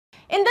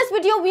In this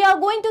video, we are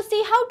going to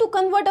see how to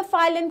convert a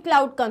file in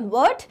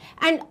CloudConvert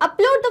and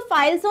upload the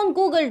files on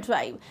Google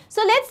Drive.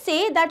 So let's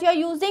say that you are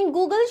using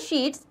Google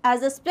Sheets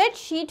as a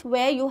spreadsheet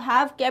where you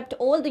have kept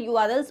all the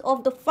URLs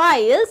of the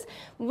files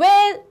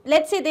where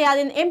let's say they are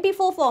in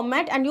MP4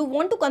 format and you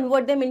want to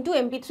convert them into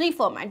MP3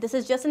 format. This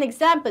is just an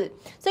example.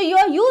 So you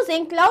are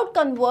using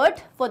CloudConvert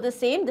for the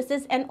same. This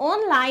is an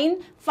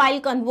online file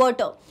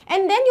converter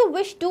and then you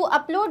wish to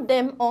upload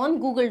them on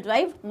Google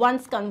Drive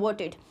once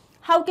converted.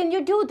 How can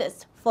you do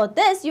this? For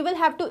this, you will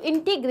have to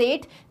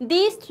integrate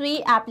these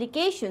three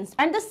applications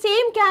and the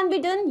same can be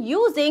done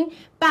using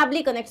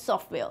Pabbly Connect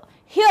software.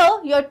 Here,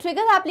 your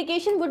trigger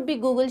application would be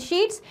Google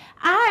Sheets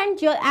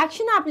and your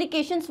action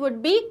applications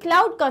would be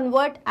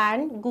CloudConvert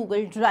and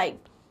Google Drive.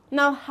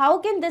 Now, how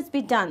can this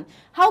be done?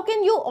 How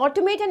can you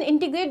automate and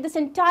integrate this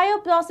entire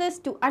process?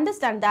 To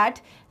understand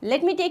that,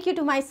 let me take you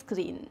to my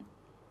screen.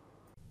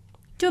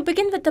 To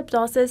begin with the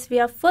process, we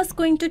are first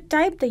going to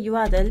type the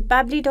URL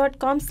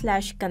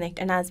pabbly.com/connect,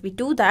 and as we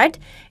do that,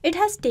 it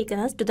has taken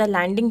us to the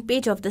landing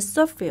page of this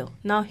software.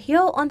 Now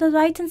here on the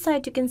right hand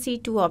side, you can see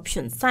two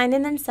options, sign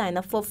in and sign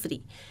up for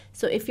free.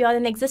 So if you are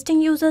an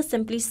existing user,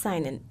 simply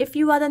sign in. If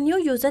you are a new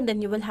user,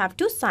 then you will have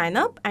to sign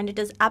up and it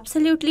is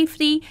absolutely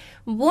free,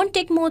 won't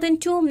take more than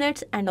 2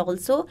 minutes, and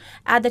also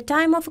at the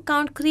time of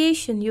account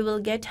creation, you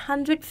will get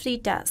 100 free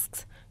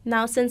tasks.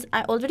 Now since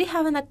I already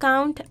have an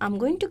account, I'm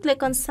going to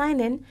click on sign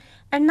in.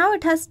 And now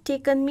it has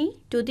taken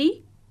me to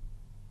the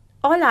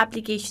all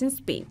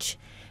applications page.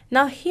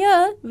 Now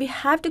here we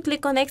have to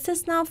click on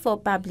access now for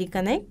Pabbly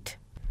Connect.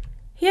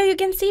 Here you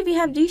can see we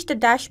have reached the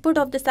dashboard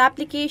of this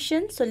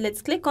application. So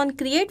let's click on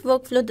create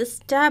workflow,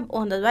 this tab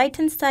on the right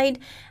hand side,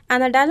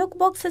 and a dialog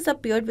box has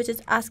appeared which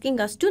is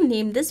asking us to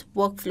name this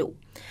workflow.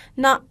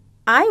 Now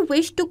I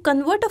wish to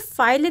convert a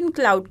file in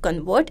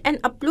CloudConvert and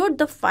upload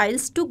the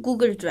files to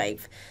Google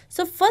Drive.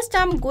 So first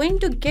I'm going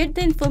to get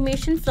the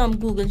information from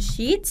Google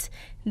Sheets.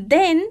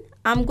 Then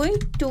I'm going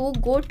to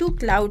go to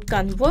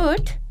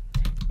CloudConvert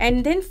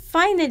and then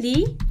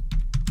finally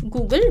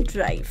Google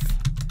Drive.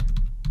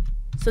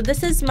 So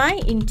this is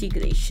my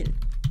integration.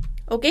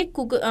 Okay,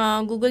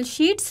 Google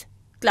Sheets,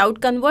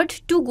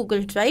 CloudConvert to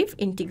Google Drive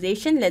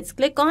integration. Let's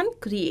click on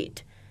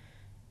create.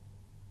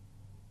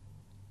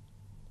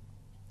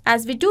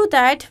 As we do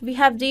that, we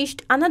have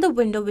reached another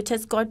window which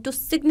has got two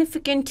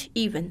significant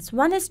events.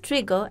 One is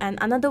trigger and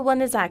another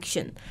one is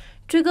action.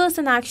 Triggers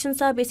and actions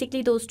are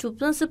basically those two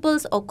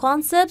principles or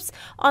concepts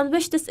on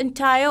which this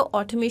entire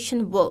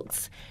automation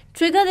works.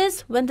 Trigger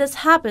is when this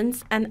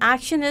happens and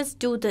action is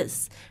do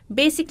this.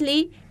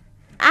 Basically,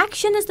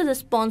 action is the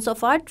response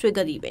of our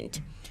trigger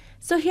event.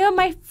 So here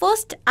my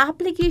first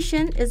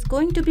application is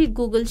going to be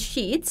Google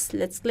Sheets.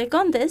 Let's click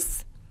on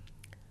this.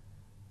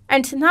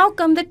 And now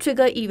come the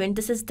trigger event.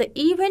 This is the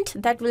event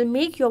that will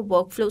make your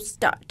workflow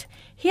start.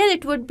 Here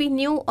it would be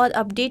new or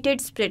updated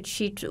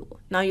spreadsheet row.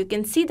 Now you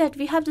can see that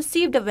we have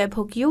received a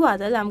webhook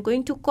URL. I'm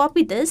going to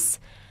copy this.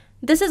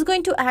 This is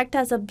going to act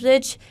as a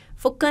bridge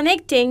for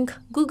connecting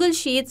Google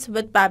Sheets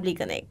with Pabbly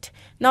Connect.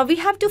 Now we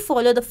have to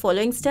follow the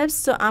following steps.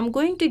 So I'm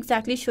going to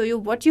exactly show you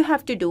what you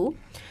have to do.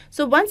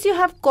 So once you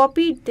have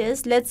copied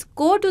this, let's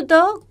go to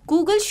the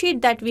Google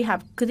Sheet that we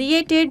have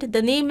created.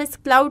 The name is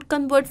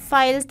CloudConvert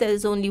files. There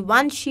is only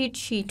one sheet,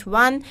 sheet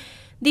 1.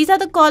 These are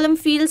the column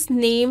fields,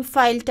 name,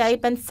 file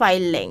type and file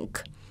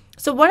length.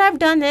 So what I've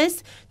done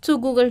is through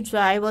Google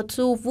Drive or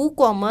through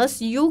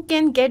WooCommerce, you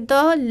can get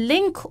the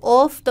link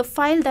of the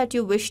file that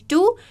you wish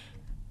to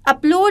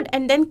upload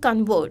and then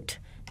convert.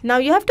 Now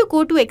you have to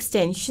go to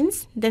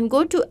extensions, then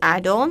go to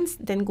add-ons,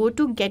 then go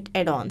to get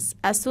add-ons.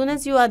 As soon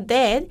as you are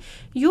there,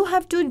 you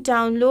have to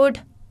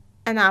download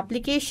an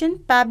application,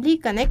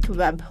 Pabbly Connect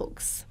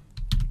webhooks.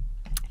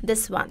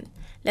 This one.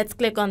 Let's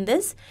click on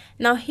this.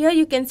 Now here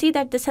you can see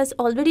that this has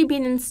already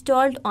been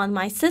installed on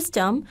my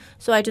system.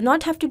 So I do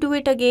not have to do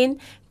it again.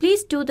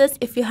 Please do this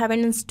if you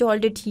haven't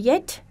installed it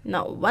yet.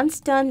 Now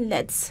once done,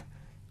 let's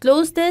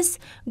close this,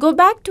 go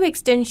back to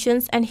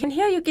extensions, and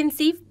here you can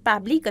see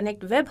Pabbly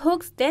Connect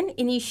webhooks, then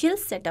initial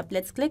setup.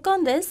 Let's click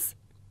on this.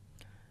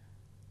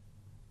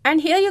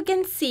 And here you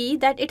can see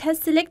that it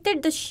has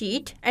selected the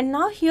sheet, and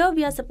now here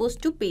we are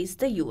supposed to paste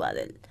the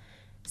URL.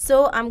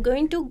 So I'm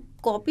going to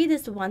copy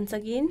this once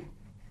again,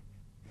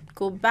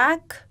 go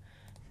back,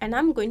 and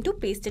I'm going to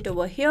paste it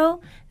over here.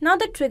 Now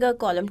the trigger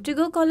column.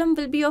 Trigger column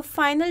will be your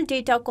final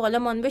data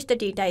column on which the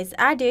data is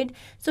added.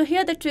 So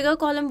here the trigger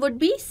column would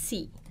be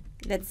C.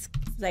 Let's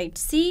write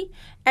C,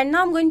 and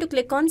now I'm going to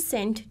click on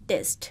send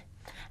test.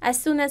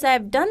 As soon as I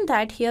have done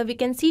that, here we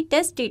can see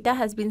test data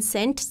has been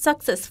sent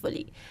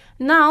successfully.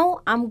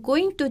 Now I'm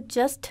going to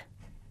just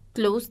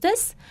close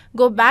this,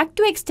 go back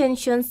to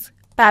extensions,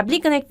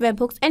 Pabbly Connect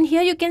webhooks, and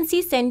here you can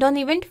see send on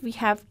event. We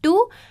have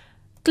to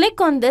click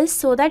on this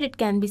so that it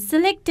can be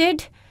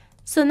selected.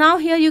 So now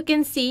here you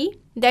can see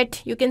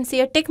that you can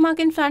see a tick mark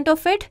in front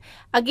of it.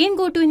 Again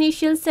go to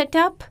initial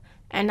setup,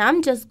 and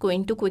I'm just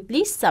going to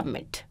quickly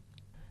submit.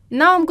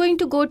 Now I'm going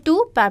to go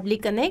to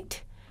Pabbly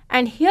Connect,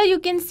 and here you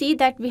can see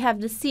that we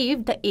have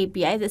received the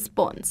API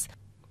response.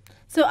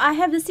 So I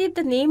have received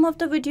the name of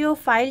the video,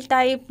 file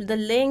type, the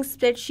link,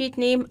 spreadsheet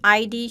name,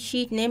 ID,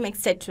 sheet name,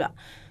 etc.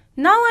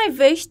 Now I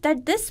wish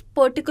that this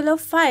particular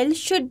file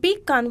should be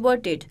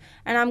converted,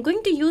 and I'm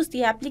going to use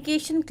the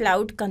application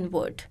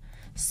CloudConvert.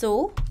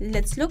 So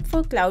let's look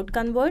for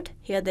CloudConvert.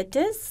 Here that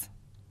is.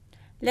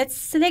 Let's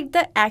select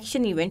the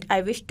action event.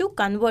 I wish to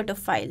convert a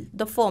file,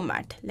 the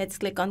format. Let's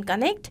click on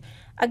connect.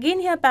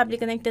 Again here Pabbly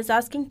Connect is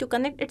asking to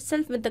connect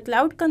itself with the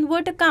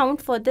CloudConvert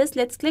account. For this,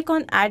 let's click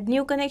on add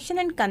new connection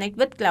and connect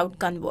with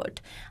CloudConvert.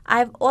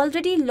 I've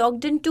already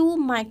logged into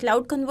my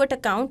CloudConvert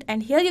account,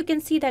 and here you can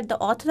see that the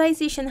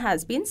authorization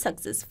has been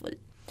successful.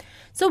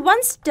 So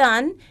once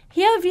done,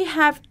 here we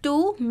have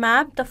to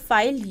map the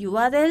file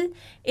URL,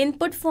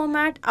 input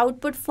format,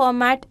 output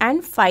format,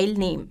 and file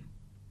name.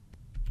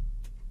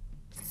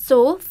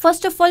 So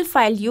first of all,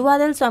 file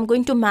URL. So I'm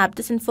going to map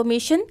this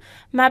information.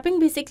 Mapping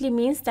basically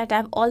means that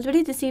I've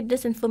already received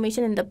this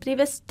information in the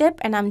previous step,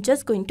 and I'm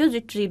just going to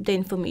retrieve the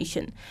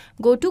information.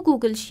 Go to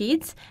Google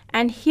Sheets,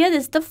 and here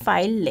is the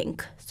file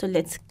link. So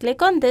let's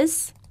click on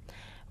this.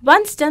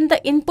 Once done,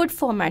 the input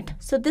format.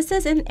 So this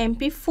is in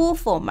MP4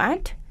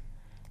 format.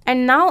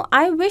 And now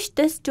I wish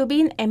this to be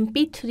in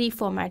MP3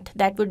 format.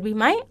 That would be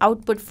my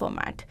output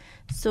format.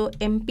 So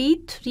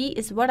MP3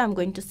 is what I'm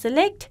going to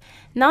select.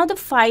 Now the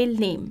file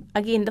name.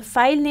 Again, the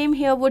file name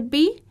here would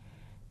be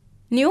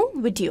new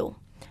video.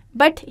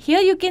 But here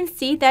you can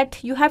see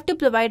that you have to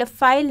provide a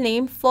file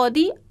name for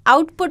the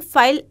output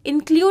file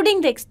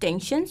including the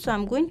extension. So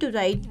I'm going to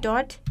write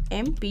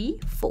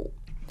 .mp4.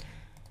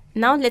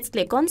 Now let's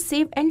click on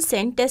save and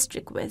send test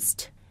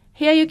request.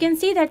 Here you can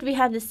see that we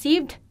have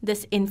received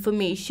this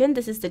information.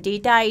 This is the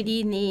data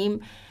ID, name,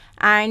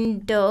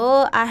 and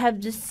I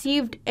have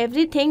received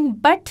everything,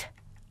 but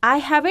I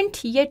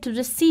haven't yet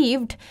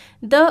received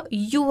the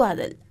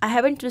URL. I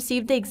haven't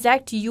received the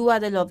exact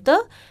URL of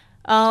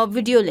the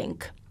video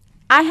link.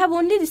 I have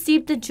only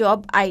received the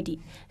job ID.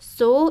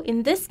 So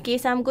in this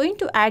case, I'm going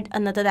to add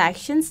another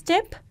action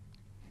step.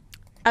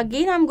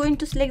 Again, I'm going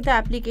to select the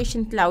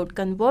application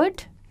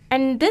CloudConvert,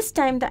 and this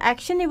time the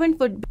action event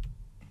would be,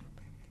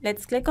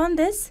 let's click on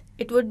this.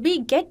 It would be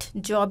get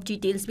job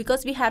details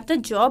because we have the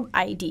job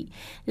ID.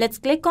 Let's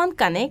click on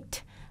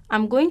connect.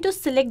 I'm going to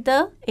select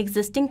the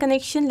existing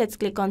connection. Let's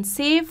click on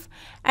save.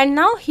 And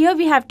now here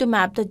we have to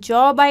map the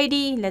job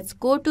ID. Let's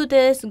go to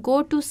this,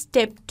 go to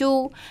step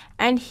 2.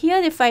 And here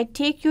if I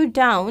take you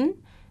down,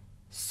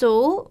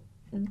 so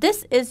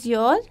this is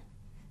your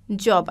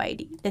job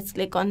ID. Let's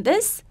click on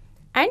this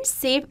and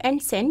save and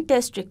send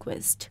test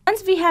request.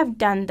 Once we have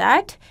done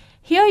that,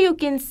 here you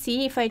can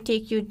see if I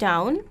take you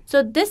down,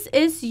 so this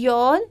is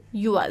your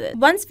URL.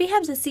 Once we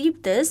have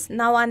received this,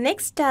 now our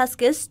next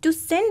task is to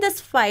send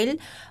this file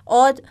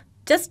or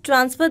just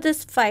transfer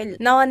this file.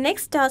 Now our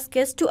next task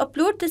is to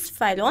upload this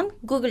file on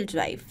Google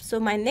Drive. So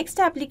my next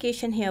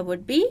application here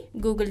would be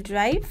Google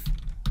Drive.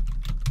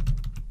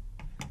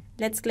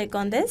 Let's click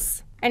on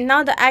this. And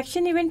now the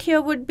action event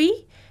here would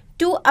be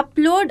to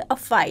upload a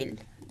file.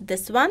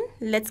 This one,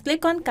 let's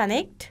click on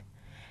connect.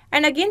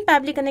 And again,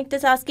 Pabbly Connect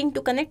is asking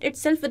to connect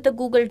itself with the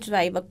Google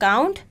Drive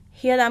account.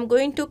 Here I'm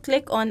going to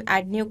click on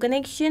add new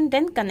connection,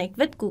 then connect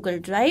with Google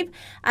Drive.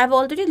 I've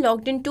already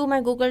logged into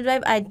my Google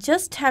Drive. I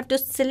just have to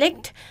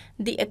select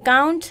the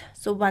account.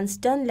 So once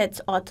done, let's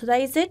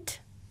authorize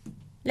it.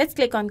 Let's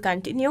click on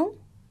continue.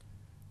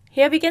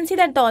 Here we can see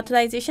that the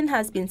authorization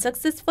has been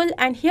successful,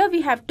 and here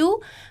we have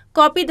to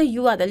copy the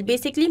URL,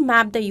 basically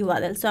map the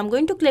URL. So I'm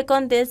going to click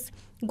on this,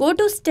 go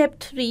to step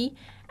 3.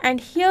 And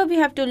here we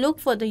have to look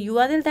for the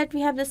URL that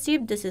we have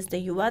received. This is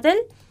the URL.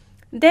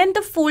 Then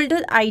the folder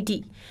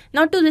ID.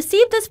 Now to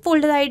receive this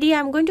folder ID,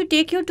 I'm going to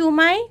take you to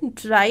my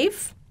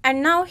drive.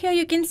 And now here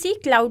you can see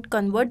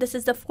CloudConvert. This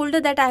is the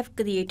folder that I have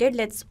created.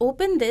 Let's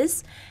open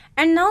this.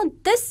 And now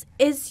this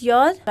is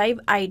your drive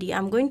ID.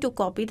 I'm going to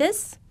copy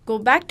this. Go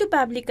back to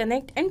Pabbly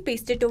Connect and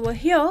paste it over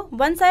here.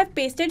 Once I've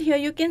pasted here,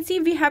 you can see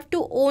we have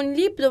to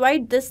only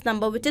provide this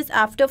number, which is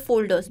after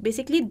folders.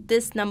 Basically,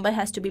 this number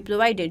has to be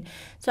provided.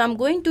 So I'm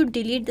going to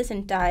delete this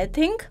entire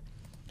thing.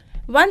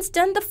 Once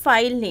done, the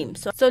file name.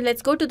 So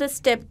let's go to the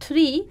step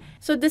 3.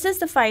 So this is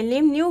the file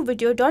name, new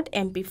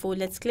video.mp4.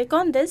 Let's click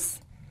on this.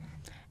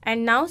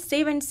 And now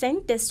save and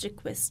send test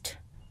request.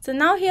 So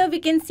now here we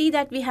can see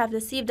that we have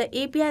received the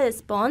API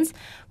response,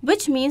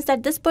 which means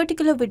that this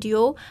particular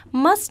video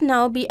must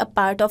now be a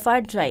part of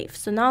our drive.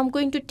 So now I'm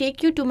going to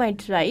take you to my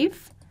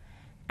drive,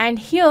 and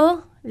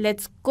here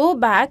let's go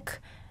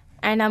back,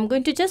 and I'm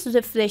going to just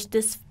refresh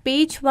this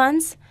page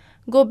once,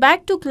 go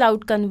back to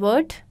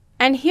CloudConvert,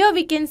 and here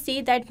we can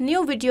see that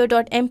new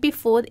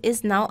video.mp4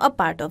 is now a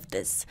part of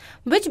this,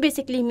 which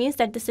basically means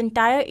that this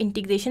entire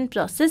integration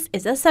process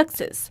is a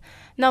success.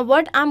 Now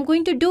what I'm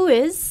going to do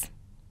is,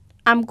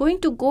 I'm going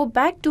to go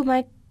back to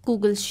my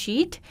Google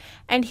Sheet,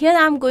 and here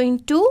I'm going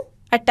to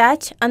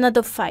attach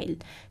another file.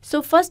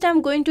 So first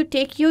I'm going to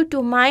take you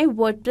to my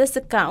WordPress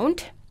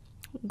account,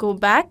 go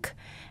back,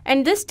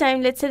 and this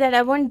time let's say that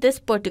I want this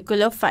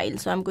particular file.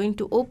 So I'm going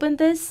to open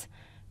this,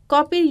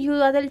 copy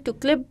URL to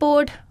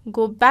clipboard,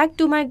 go back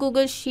to my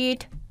Google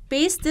Sheet,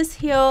 paste this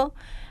here,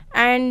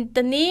 and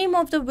the name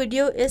of the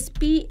video is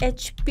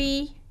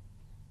PHP,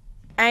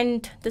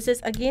 and this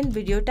is again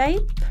video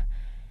type.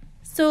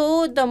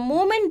 So the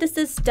moment this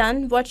is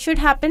done, what should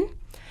happen?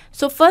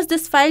 So first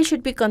this file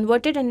should be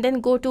converted and then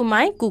go to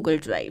my Google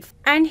Drive.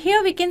 And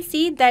here we can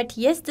see that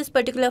yes, this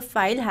particular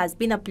file has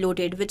been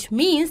uploaded, which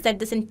means that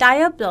this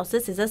entire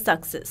process is a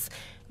success.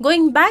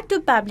 Going back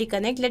to Pabbly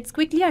Connect, let's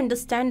quickly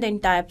understand the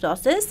entire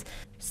process.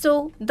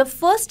 So the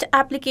first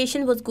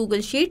application was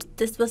Google Sheets.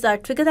 This was our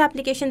trigger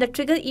application. The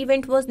trigger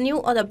event was new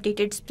or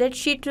updated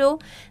spreadsheet row.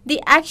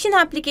 The action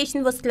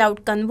application was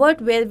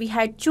CloudConvert, where we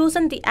had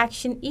chosen the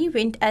action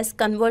event as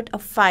convert a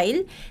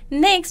file.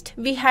 Next,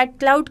 we had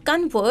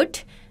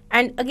CloudConvert,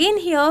 and again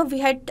here we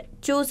had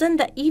chosen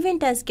the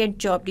event as get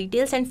job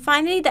details, and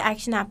finally the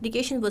action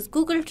application was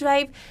Google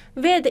Drive,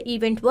 where the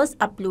event was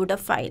upload a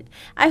file.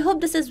 I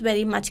hope this is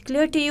very much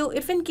clear to you.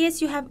 If in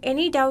case you have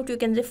any doubt, you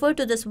can refer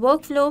to this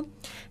workflow.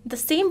 The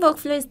same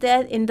workflow is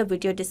there in the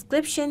video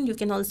description. You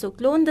can also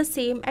clone the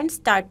same and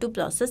start to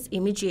process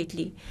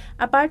immediately.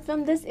 Apart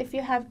from this, if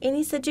you have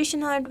any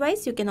suggestion or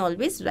advice, you can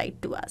always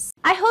write to us.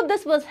 I hope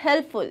this was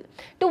helpful.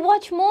 To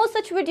watch more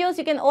such videos,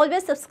 you can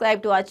always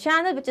subscribe to our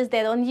channel, which is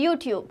there on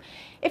YouTube.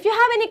 If you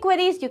have any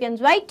queries, you can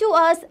write to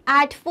us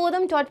at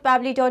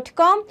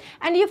forum.pabbly.com,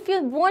 and if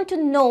you want to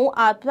know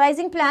our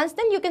pricing plans,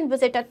 then you can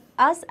visit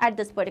us at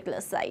this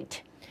particular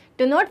site.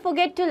 Do not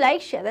forget to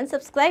like, share and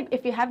subscribe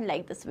if you have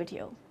liked this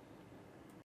video.